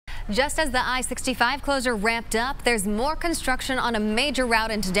Just as the I-65 closure wrapped up, there's more construction on a major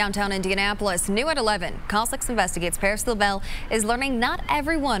route into downtown Indianapolis. New at 11, Call 6 Investigates Paris LaBelle is learning not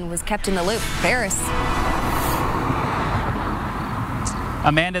everyone was kept in the loop. Paris.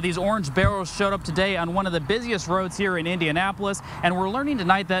 Amanda, these orange barrels showed up today on one of the busiest roads here in Indianapolis, and we're learning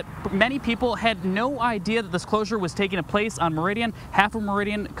tonight that many people had no idea that this closure was taking place on Meridian. Half of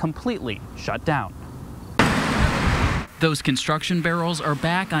Meridian completely shut down. Those construction barrels are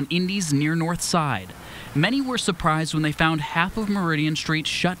back on Indy's near north side. Many were surprised when they found half of Meridian Street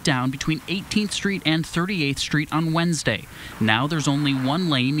shut down between 18th Street and 38th Street on Wednesday. Now there's only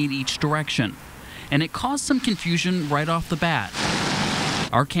one lane in each direction. And it caused some confusion right off the bat.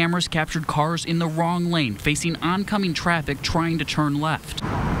 Our cameras captured cars in the wrong lane, facing oncoming traffic trying to turn left.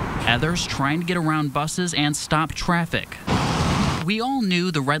 Others trying to get around buses and stop traffic. We all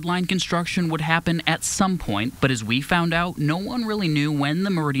knew the red line construction would happen at some point, but as we found out, no one really knew when the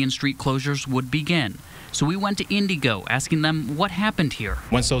Meridian Street closures would begin. So we went to Indigo, asking them what happened here.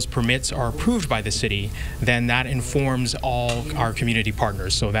 Once those permits are approved by the city, then that informs all our community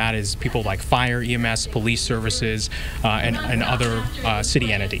partners. So that is people like fire, EMS, police services, and other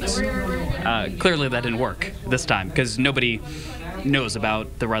city entities. Clearly that didn't work this time because nobody knows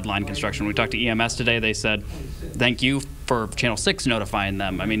about the red line construction. We talked to EMS today. They said, thank you for Channel 6 notifying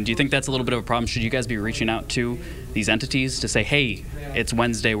them. I mean, do you think that's a little bit of a problem? Should you guys be reaching out to these entities to say, hey, it's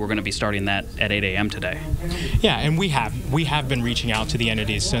Wednesday, we're going to be starting that at 8 a.m. today? Yeah, and we have been reaching out to the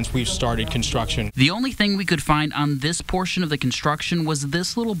entities since we've started construction. The only thing we could find on this portion of the construction was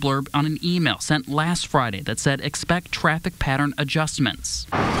this little blurb on an email sent last Friday that said, expect traffic pattern adjustments.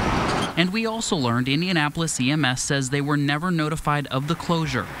 And we also learned Indianapolis EMS says they were never notified of the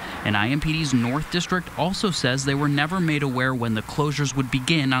closure. And IMPD's North District also says they were never made aware when the closures would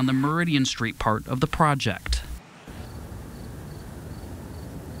begin on the Meridian Street part of the project.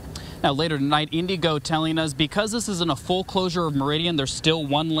 Now, later tonight, Indigo telling us because this isn't a full closure of Meridian, there's still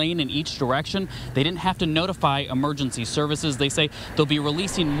one lane in each direction. They didn't have to notify emergency services. They say they'll be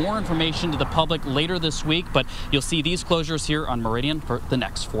releasing more information to the public later this week, but you'll see these closures here on Meridian for the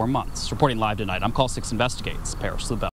next 4 months. Reporting live tonight, I'm Call 6 Investigates, Paris LaBelle.